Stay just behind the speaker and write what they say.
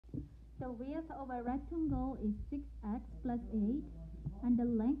The width of a rectangle is 6x plus 8, and the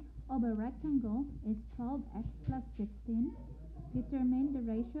length of a rectangle is 12x plus 16. Determine the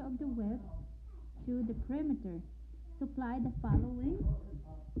ratio of the width to the perimeter. Supply the following.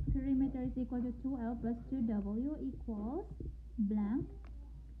 Perimeter is equal to 2L plus 2W equals blank.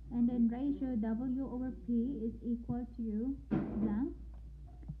 And then ratio W over P is equal to blank.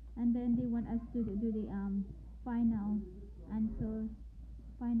 And then they want us to do the final answer.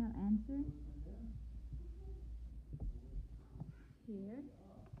 Here.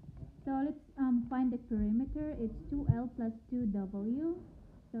 So let's find the perimeter. It's 2L plus 2W.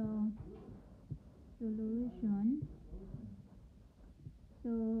 So solution.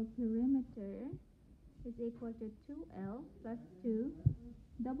 So perimeter is equal to 2L plus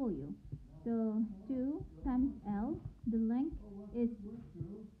 2W. So 2 times L, the length is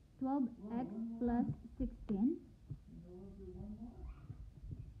 12x plus 16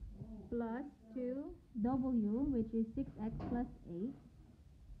 plus 2W, which is 6x plus 8.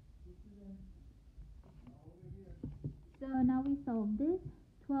 So now we solve this.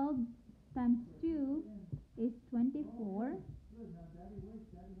 12 times 2 is 24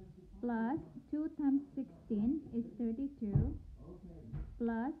 plus 2 times 16 is 32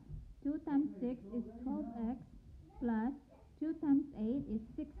 plus 2 times 6 is 12x plus 2 times 8 is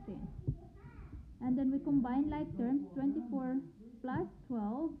 16. And then we combine like terms. 24 plus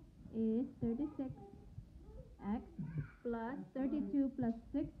 12 is 36x plus 32 plus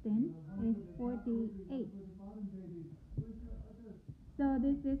 16 is 48. So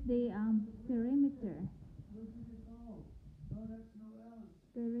this is the perimeter.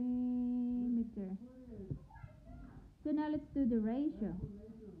 So now let's do the ratio.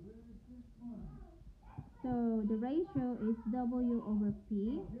 So the ratio is W over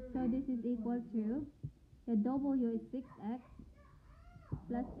P. So this is equal to, the W is 6x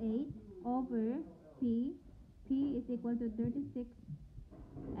plus 8 over P. P is equal to 36x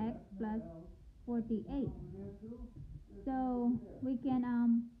plus 48. So we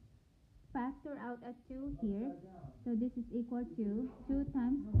can factor out a 2 here. So this is equal to 2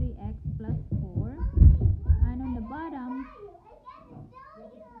 times 3x plus 4. And on the bottom,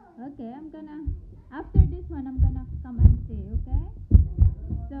 okay, after this one, I'm gonna come and see, okay?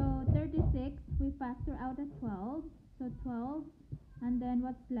 So 36, we factor out a 12. So 12, and then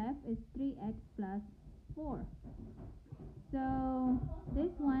what's left is 3x plus 4. So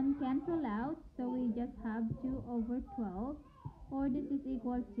this one cancel out, so we just have 2 over 12, or this is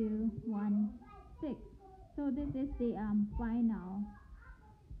equal to 1/6. So this is the final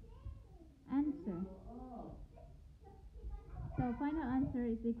answer. So final answer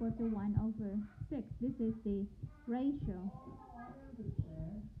is equal to 1/6. This is the ratio.